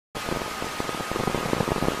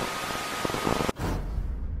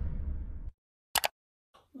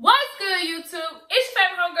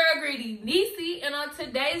pretty Niecy, and on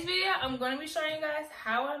today's video I'm going to be showing you guys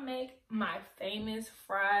how I make my famous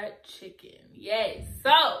fried chicken. Yes, so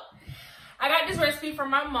I got this recipe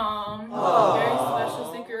from my mom. Very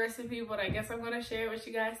special secret recipe, but I guess I'm going to share it with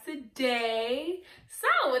you guys today.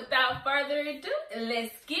 So without further ado,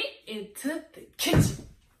 let's get into the kitchen.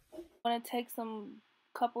 I'm going to take some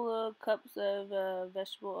couple of cups of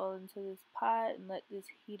vegetable oil into this pot and let this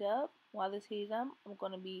heat up. While this heats up, I'm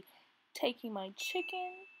going to be taking my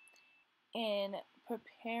chicken and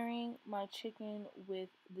preparing my chicken with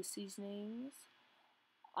the seasonings.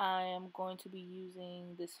 I am going to be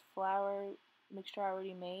using this flour mixture I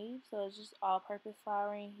already made, so it's just all-purpose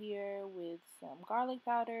flour in here with some garlic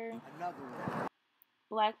powder,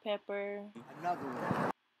 black pepper,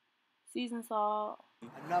 seasoned salt,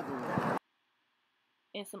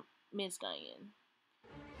 and some minced onion.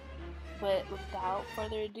 But without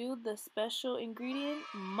further ado, the special ingredient,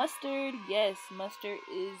 mustard. Yes, mustard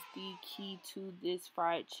is the key to this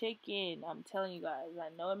fried chicken. I'm telling you guys,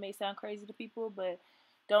 I know it may sound crazy to people, but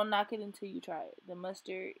don't knock it until you try it. The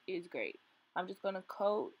mustard is great. I'm just going to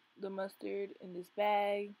coat the mustard in this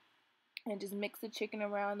bag and just mix the chicken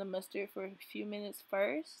around the mustard for a few minutes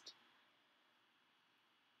first.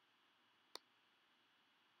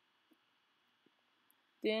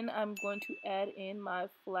 Then I'm going to add in my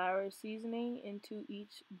flour seasoning into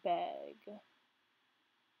each bag.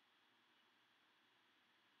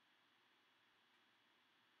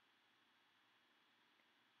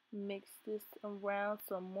 Mix this around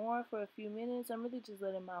some more for a few minutes. I'm really just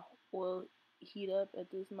letting my oil heat up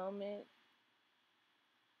at this moment.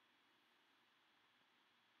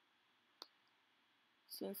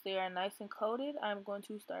 Since they are nice and coated, I'm going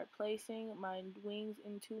to start placing my wings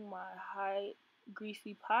into my high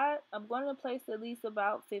greasy pot. I'm going to place at least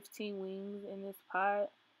about 15 wings in this pot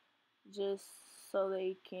just so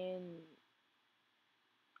they can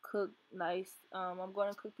cook nice. I'm going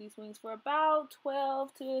to cook these wings for about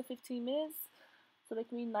 12 to 15 minutes so they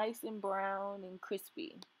can be nice and brown and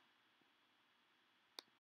crispy.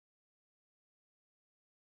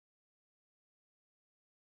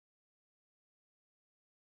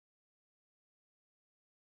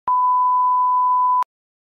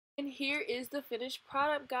 And here is the finished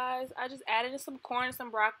product, guys. I just added in some corn and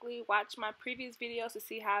some broccoli. Watch my previous videos to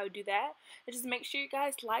see how I do that. And just make sure you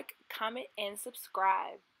guys like, comment, and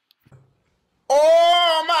subscribe.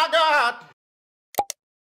 Oh my God!